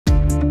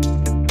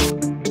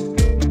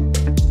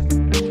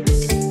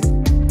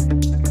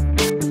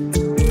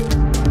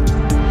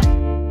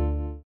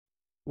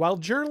While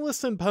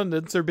journalists and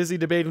pundits are busy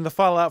debating the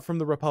fallout from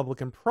the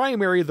Republican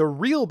primary, the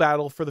real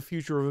battle for the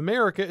future of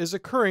America is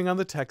occurring on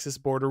the Texas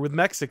border with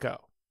Mexico.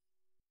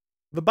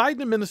 The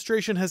Biden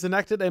administration has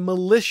enacted a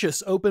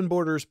malicious open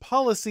borders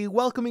policy,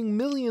 welcoming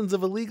millions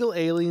of illegal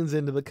aliens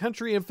into the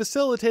country and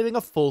facilitating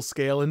a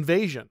full-scale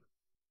invasion.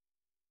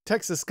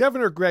 Texas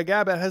Governor Greg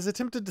Abbott has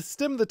attempted to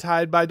stem the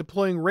tide by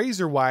deploying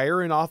razor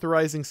wire and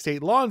authorizing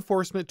state law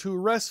enforcement to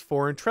arrest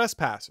foreign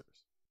trespassers.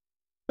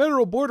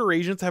 Federal border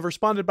agents have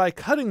responded by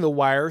cutting the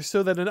wire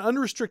so that an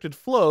unrestricted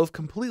flow of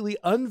completely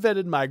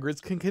unvetted migrants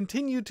can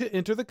continue to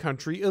enter the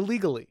country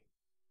illegally.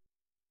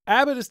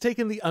 Abbott has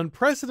taken the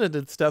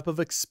unprecedented step of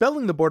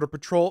expelling the Border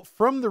Patrol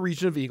from the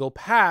region of Eagle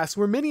Pass,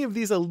 where many of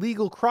these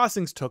illegal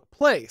crossings took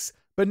place,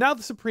 but now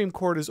the Supreme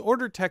Court has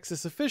ordered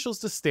Texas officials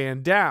to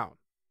stand down.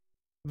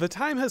 The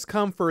time has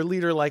come for a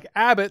leader like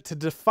Abbott to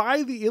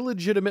defy the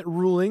illegitimate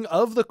ruling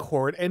of the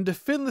court and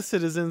defend the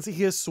citizens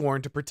he has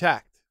sworn to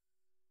protect.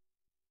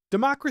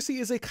 Democracy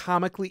is a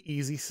comically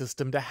easy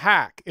system to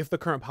hack. If the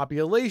current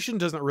population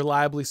doesn't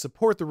reliably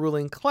support the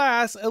ruling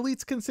class,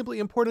 elites can simply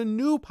import a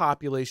new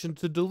population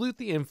to dilute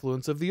the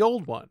influence of the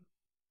old one.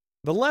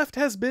 The left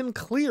has been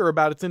clear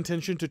about its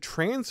intention to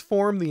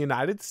transform the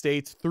United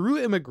States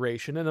through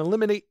immigration and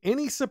eliminate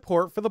any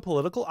support for the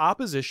political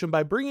opposition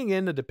by bringing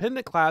in a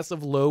dependent class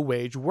of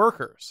low-wage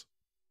workers.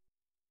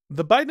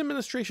 The Biden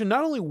administration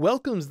not only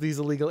welcomes these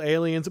illegal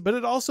aliens, but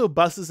it also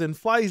buses and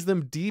flies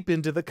them deep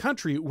into the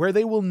country, where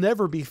they will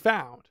never be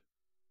found.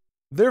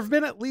 There have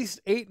been at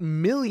least 8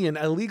 million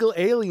illegal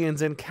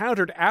aliens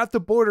encountered at the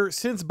border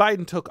since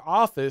Biden took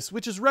office,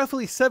 which is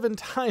roughly 7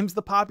 times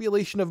the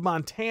population of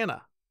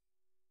Montana.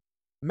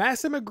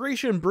 Mass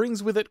immigration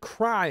brings with it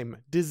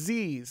crime,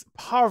 disease,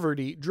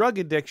 poverty, drug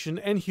addiction,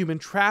 and human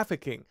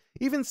trafficking.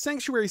 Even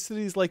sanctuary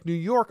cities like New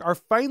York are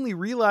finally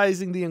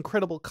realizing the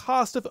incredible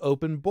cost of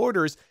open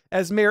borders,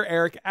 as Mayor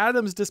Eric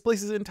Adams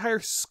displaces entire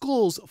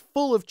schools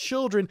full of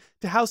children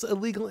to house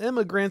illegal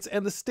immigrants,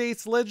 and the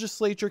state's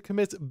legislature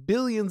commits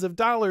billions of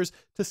dollars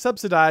to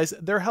subsidize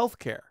their health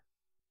care.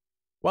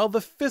 While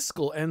the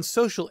fiscal and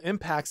social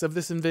impacts of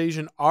this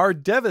invasion are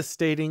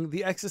devastating,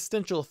 the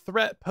existential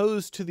threat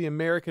posed to the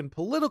American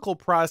political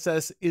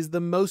process is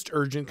the most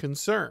urgent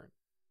concern.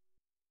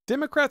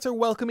 Democrats are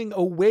welcoming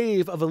a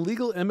wave of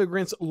illegal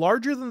immigrants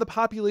larger than the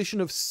population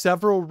of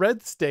several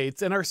red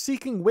states and are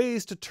seeking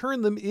ways to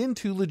turn them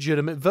into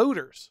legitimate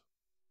voters.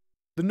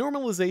 The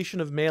normalization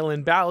of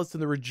mail-in ballots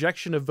and the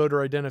rejection of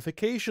voter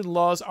identification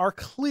laws are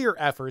clear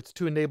efforts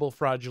to enable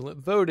fraudulent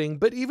voting,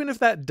 but even if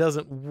that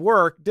doesn't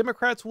work,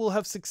 Democrats will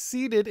have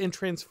succeeded in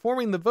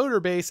transforming the voter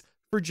base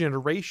for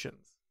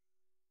generations.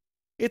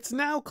 It's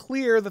now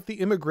clear that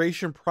the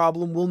immigration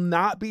problem will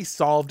not be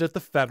solved at the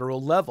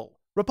federal level.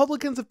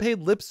 Republicans have paid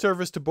lip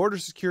service to border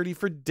security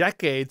for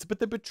decades, but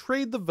they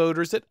betrayed the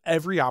voters at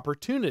every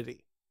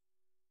opportunity.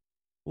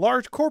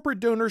 Large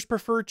corporate donors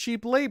prefer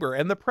cheap labor,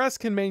 and the press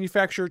can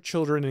manufacture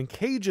 "children in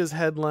cages"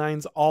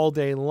 headlines all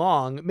day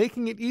long,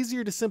 making it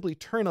easier to simply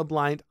turn a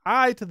blind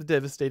eye to the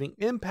devastating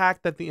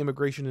impact that the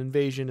immigration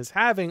invasion is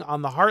having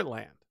on the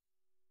heartland.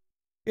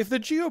 If the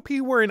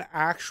GOP were an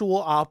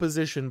actual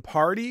opposition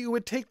party, it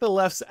would take the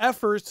left's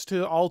efforts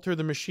to alter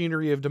the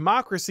machinery of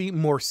democracy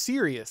more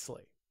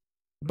seriously.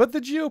 But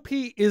the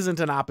GOP isn't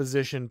an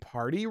opposition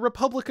party.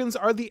 Republicans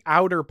are the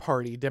outer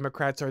party,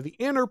 Democrats are the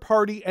inner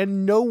party,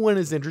 and no one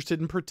is interested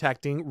in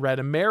protecting Red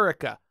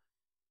America.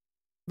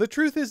 The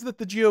truth is that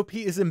the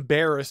GOP is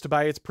embarrassed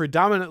by its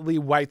predominantly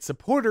white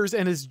supporters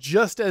and is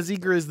just as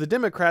eager as the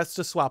Democrats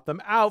to swap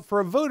them out for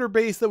a voter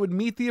base that would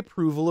meet the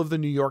approval of the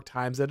New York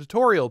Times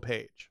editorial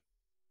page.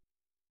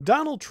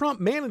 Donald Trump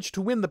managed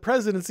to win the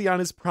presidency on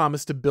his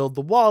promise to build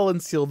the wall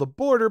and seal the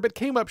border, but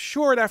came up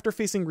short after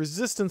facing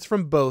resistance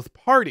from both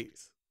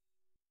parties.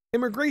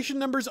 Immigration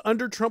numbers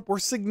under Trump were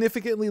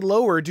significantly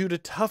lower due to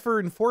tougher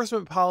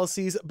enforcement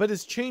policies, but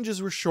his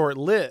changes were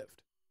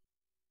short-lived.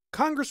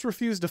 Congress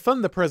refused to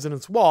fund the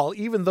president's wall,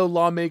 even though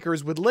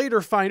lawmakers would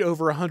later find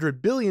over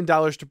 $100 billion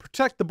to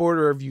protect the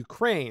border of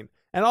Ukraine,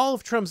 and all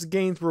of Trump's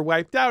gains were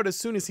wiped out as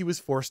soon as he was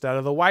forced out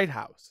of the White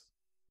House.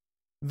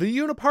 The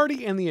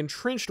Uniparty and the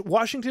entrenched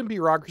Washington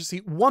bureaucracy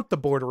want the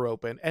border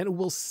open, and it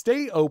will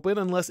stay open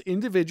unless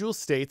individual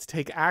states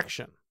take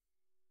action.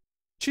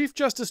 Chief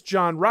Justice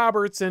John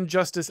Roberts and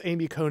Justice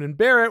Amy Coney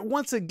Barrett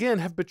once again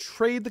have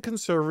betrayed the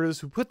conservatives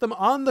who put them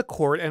on the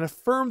court and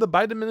affirmed the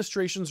Biden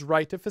administration's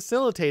right to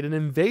facilitate an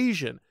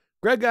invasion.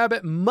 Greg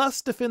Abbott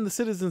must defend the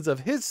citizens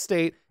of his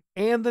state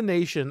and the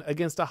nation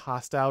against a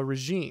hostile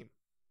regime.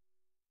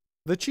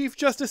 The Chief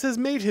Justice has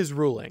made his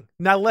ruling.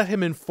 Now let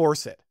him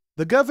enforce it.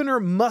 The governor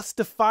must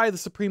defy the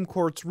Supreme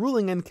Court's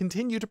ruling and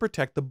continue to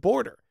protect the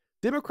border.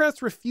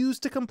 Democrats refuse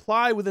to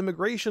comply with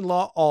immigration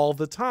law all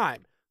the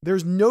time.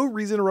 There's no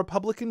reason a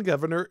Republican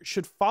governor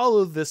should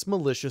follow this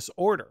malicious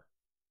order.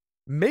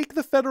 Make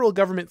the federal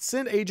government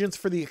send agents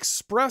for the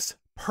express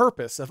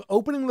purpose of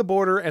opening the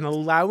border and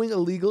allowing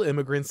illegal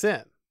immigrants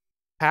in.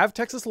 Have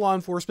Texas law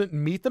enforcement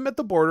meet them at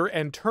the border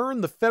and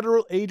turn the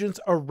federal agents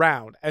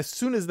around as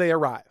soon as they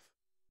arrive.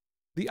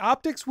 The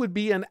optics would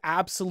be an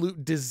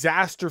absolute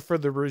disaster for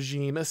the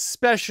regime,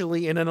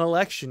 especially in an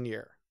election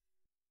year.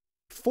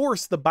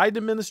 Force the Biden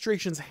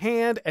administration's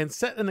hand and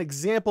set an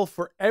example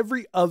for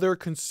every other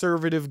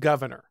conservative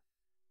governor.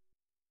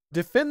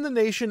 Defend the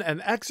nation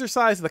and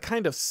exercise the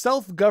kind of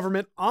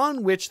self-government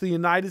on which the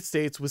United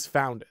States was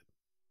founded.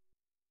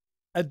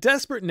 A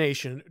desperate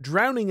nation,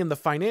 drowning in the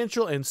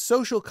financial and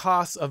social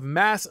costs of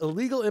mass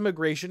illegal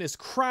immigration, is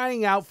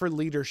crying out for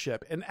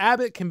leadership, and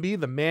Abbott can be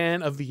the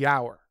man of the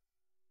hour.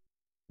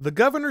 The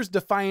governor's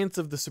defiance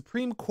of the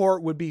Supreme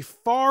Court would be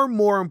far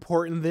more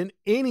important than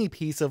any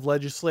piece of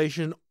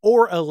legislation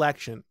or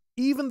election,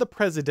 even the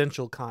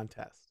presidential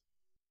contest.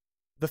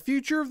 The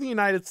future of the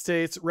United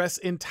States rests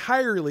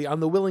entirely on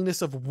the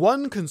willingness of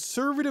one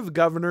conservative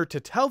governor to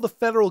tell the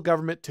federal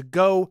government to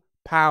go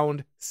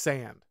pound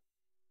sand.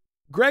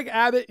 Greg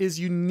Abbott is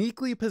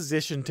uniquely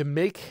positioned to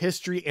make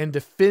history and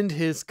defend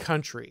his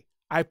country.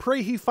 I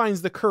pray he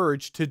finds the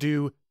courage to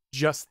do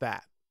just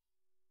that.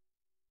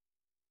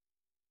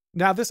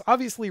 Now, this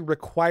obviously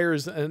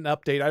requires an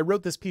update. I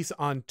wrote this piece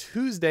on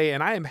Tuesday,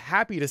 and I am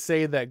happy to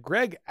say that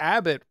Greg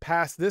Abbott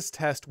passed this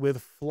test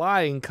with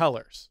flying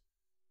colors.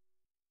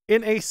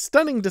 In a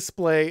stunning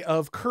display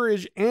of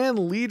courage and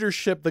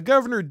leadership, the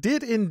governor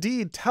did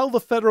indeed tell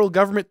the federal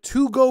government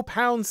to go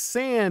pound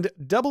sand,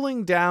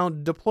 doubling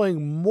down,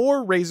 deploying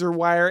more razor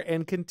wire,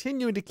 and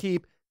continuing to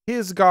keep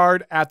his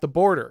guard at the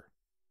border.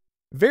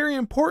 Very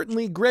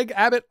importantly, Greg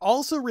Abbott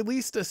also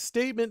released a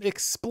statement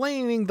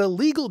explaining the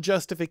legal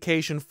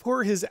justification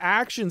for his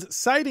actions,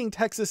 citing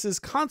Texas's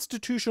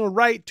constitutional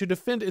right to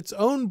defend its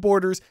own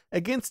borders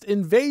against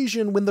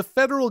invasion when the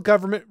federal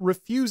government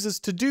refuses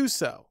to do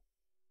so.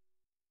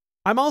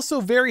 I'm also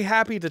very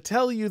happy to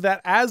tell you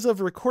that as of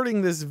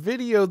recording this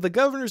video, the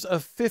governors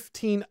of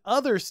 15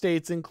 other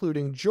states,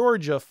 including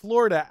Georgia,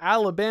 Florida,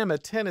 Alabama,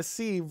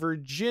 Tennessee,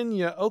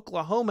 Virginia,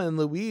 Oklahoma, and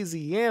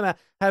Louisiana,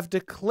 have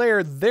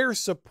declared their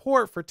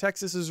support for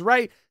Texas's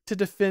right to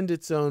defend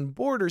its own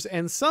borders.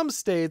 And some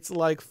states,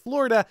 like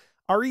Florida,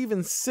 are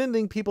even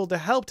sending people to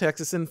help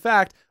Texas. In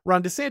fact,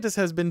 Ron DeSantis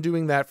has been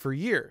doing that for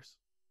years.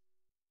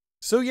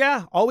 So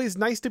yeah, always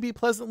nice to be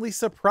pleasantly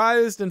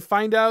surprised and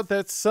find out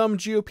that some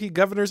GOP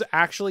governors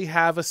actually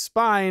have a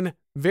spine.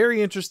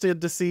 Very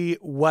interested to see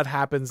what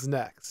happens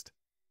next.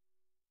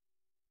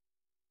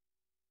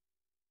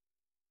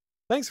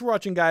 Thanks for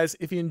watching, guys.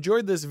 If you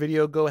enjoyed this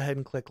video, go ahead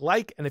and click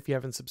like, and if you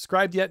haven't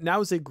subscribed yet,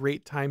 now is a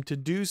great time to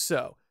do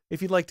so.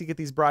 If you'd like to get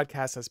these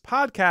broadcasts as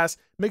podcasts,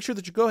 make sure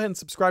that you go ahead and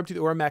subscribe to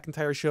the Orrin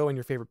McIntyre Show on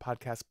your favorite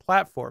podcast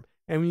platform.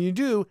 And when you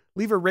do,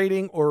 leave a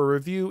rating or a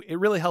review. It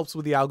really helps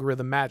with the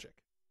algorithm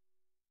magic.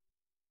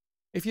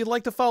 If you'd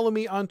like to follow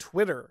me on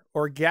Twitter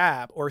or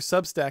Gab or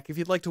Substack, if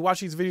you'd like to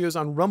watch these videos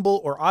on Rumble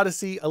or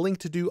Odyssey, a link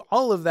to do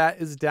all of that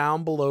is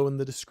down below in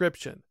the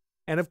description.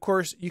 And of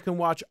course, you can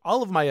watch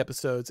all of my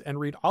episodes and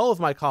read all of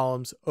my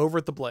columns over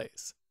at The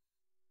Blaze.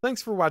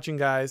 Thanks for watching,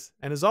 guys,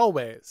 and as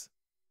always,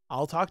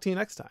 I'll talk to you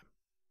next time.